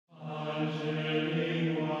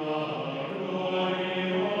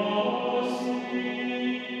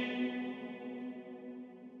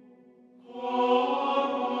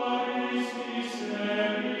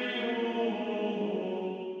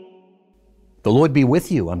The Lord be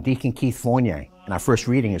with you. I'm Deacon Keith Fournier, and our first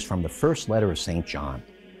reading is from the first letter of St. John.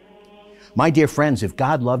 My dear friends, if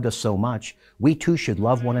God loved us so much, we too should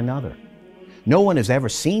love one another. No one has ever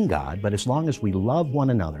seen God, but as long as we love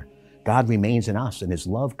one another, God remains in us, and His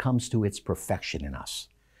love comes to its perfection in us.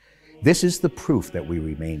 This is the proof that we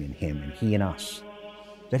remain in Him and He in us,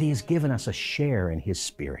 that He has given us a share in His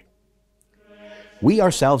Spirit. We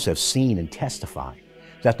ourselves have seen and testify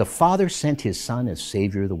that the Father sent His Son as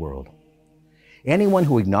Savior of the world. Anyone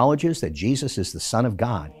who acknowledges that Jesus is the Son of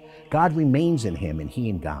God, God remains in Him and He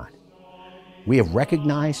in God. We have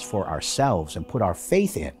recognized for ourselves and put our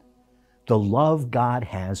faith in the love God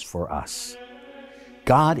has for us.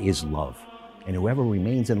 God is love, and whoever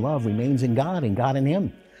remains in love remains in God and God in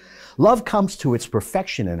him. Love comes to its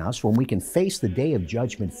perfection in us when we can face the day of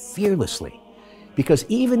judgment fearlessly, because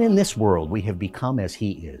even in this world we have become as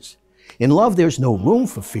He is. In love there's no room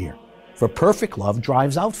for fear, for perfect love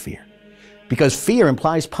drives out fear. Because fear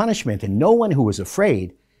implies punishment, and no one who is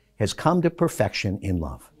afraid has come to perfection in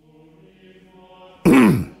love.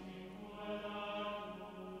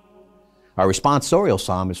 Our responsorial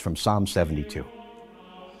psalm is from Psalm 72.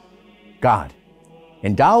 God,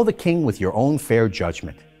 endow the king with your own fair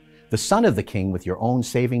judgment, the son of the king with your own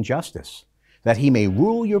saving justice, that he may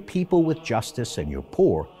rule your people with justice and your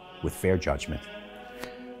poor with fair judgment.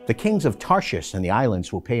 The kings of Tarshish and the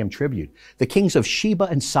islands will pay him tribute. The kings of Sheba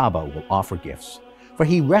and Saba will offer gifts. For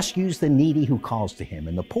he rescues the needy who calls to him,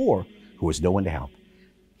 and the poor who has no one to help.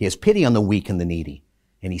 He has pity on the weak and the needy,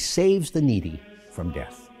 and he saves the needy from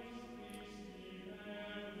death.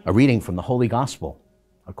 A reading from the Holy Gospel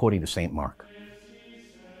according to St. Mark.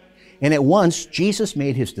 And at once Jesus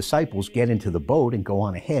made his disciples get into the boat and go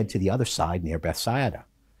on ahead to the other side near Bethsaida,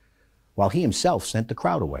 while he himself sent the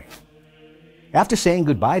crowd away. After saying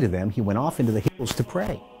goodbye to them, he went off into the hills to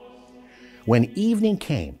pray. When evening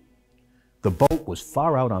came, the boat was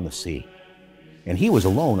far out on the sea, and he was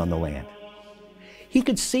alone on the land. He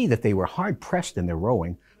could see that they were hard-pressed in their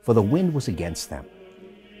rowing, for the wind was against them.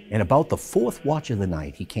 And about the fourth watch of the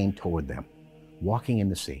night, he came toward them, walking in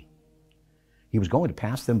the sea. He was going to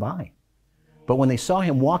pass them by. But when they saw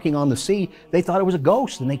him walking on the sea, they thought it was a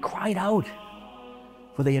ghost, and they cried out,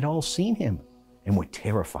 for they had all seen him and were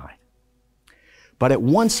terrified. But at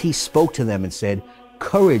once he spoke to them and said,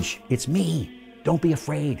 "Courage, it's me. Don't be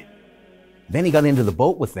afraid." Then he got into the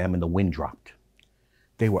boat with them, and the wind dropped.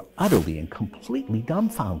 They were utterly and completely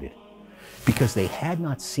dumbfounded, because they had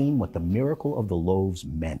not seen what the miracle of the loaves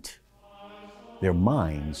meant. Their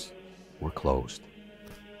minds were closed.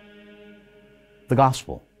 The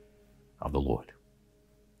Gospel of the Lord.